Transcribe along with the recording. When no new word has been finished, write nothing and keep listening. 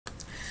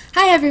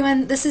Hi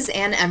everyone, this is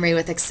Emery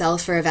with Excel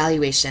for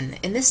Evaluation.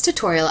 In this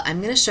tutorial, I'm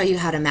going to show you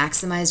how to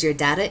maximize your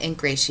data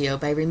ink ratio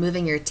by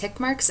removing your tick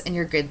marks and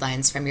your grid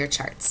lines from your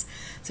charts.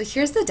 So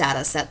here's the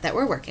data set that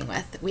we're working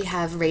with. We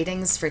have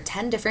ratings for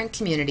 10 different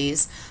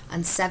communities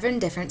on 7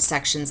 different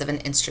sections of an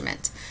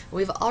instrument.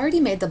 We've already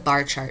made the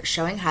bar chart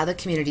showing how the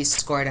communities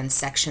scored on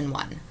section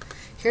 1.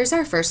 Here's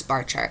our first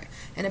bar chart.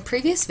 In a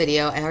previous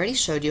video, I already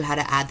showed you how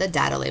to add the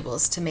data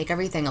labels to make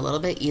everything a little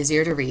bit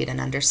easier to read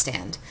and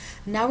understand.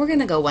 Now we're going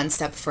to go one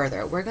step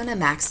further. We're going to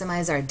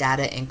maximize our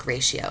data ink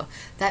ratio.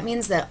 That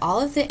means that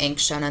all of the ink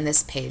shown on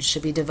this page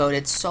should be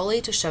devoted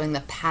solely to showing the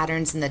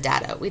patterns in the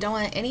data. We don't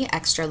want any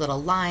extra little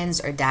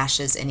lines or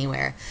dashes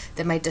anywhere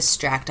that might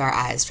distract our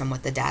eyes from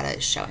what the data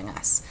is showing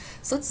us.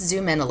 So let's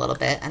zoom in a little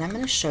bit, and I'm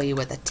going to show you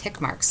what the tick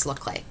marks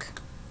look like.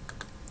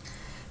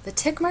 The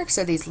tick marks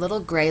are these little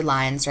gray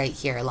lines right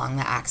here along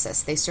the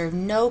axis. They serve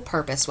no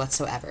purpose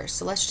whatsoever,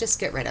 so let's just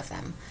get rid of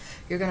them.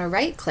 You're going to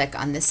right click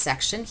on this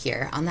section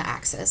here on the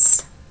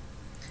axis,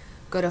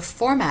 go to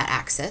Format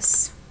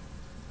Axis,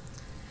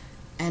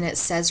 and it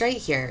says right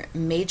here,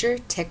 Major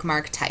Tick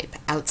Mark Type,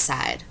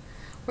 Outside.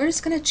 We're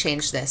just going to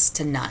change this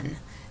to None,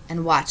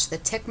 and watch, the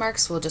tick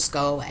marks will just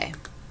go away.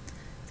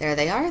 There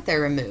they are, they're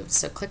removed,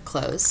 so click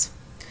Close.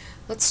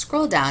 Let's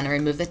scroll down and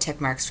remove the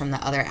tick marks from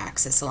the other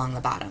axis along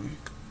the bottom.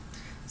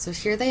 So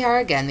here they are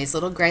again, these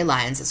little gray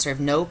lines that serve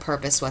no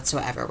purpose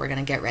whatsoever we're going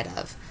to get rid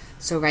of.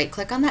 So right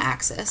click on the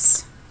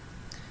axis,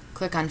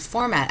 click on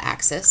Format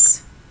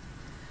Axis.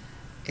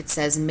 It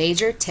says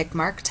Major Tick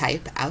Mark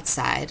Type,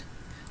 Outside.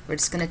 We're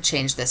just going to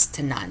change this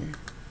to None.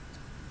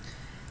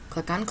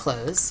 Click on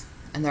Close,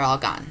 and they're all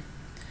gone.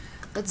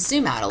 Let's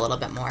zoom out a little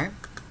bit more.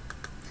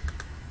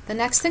 The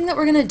next thing that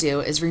we're going to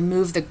do is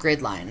remove the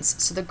grid lines.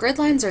 So the grid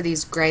lines are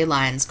these gray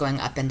lines going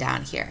up and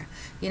down here.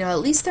 You know, at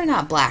least they're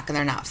not black and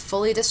they're not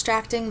fully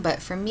distracting,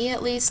 but for me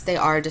at least, they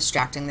are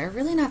distracting. They're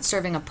really not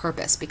serving a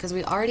purpose because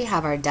we already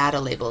have our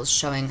data labels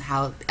showing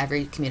how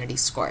every community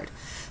scored.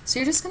 So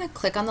you're just going to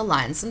click on the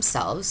lines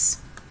themselves.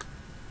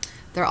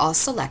 They're all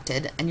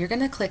selected, and you're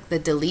going to click the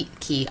Delete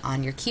key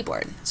on your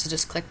keyboard. So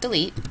just click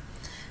Delete,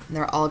 and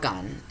they're all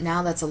gone.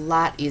 Now that's a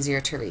lot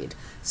easier to read.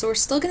 So we're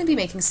still going to be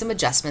making some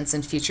adjustments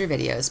in future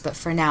videos, but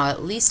for now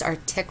at least our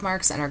tick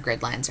marks and our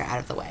grid lines are out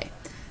of the way.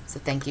 So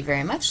thank you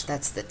very much.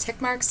 That's the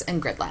tick marks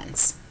and grid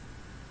lines.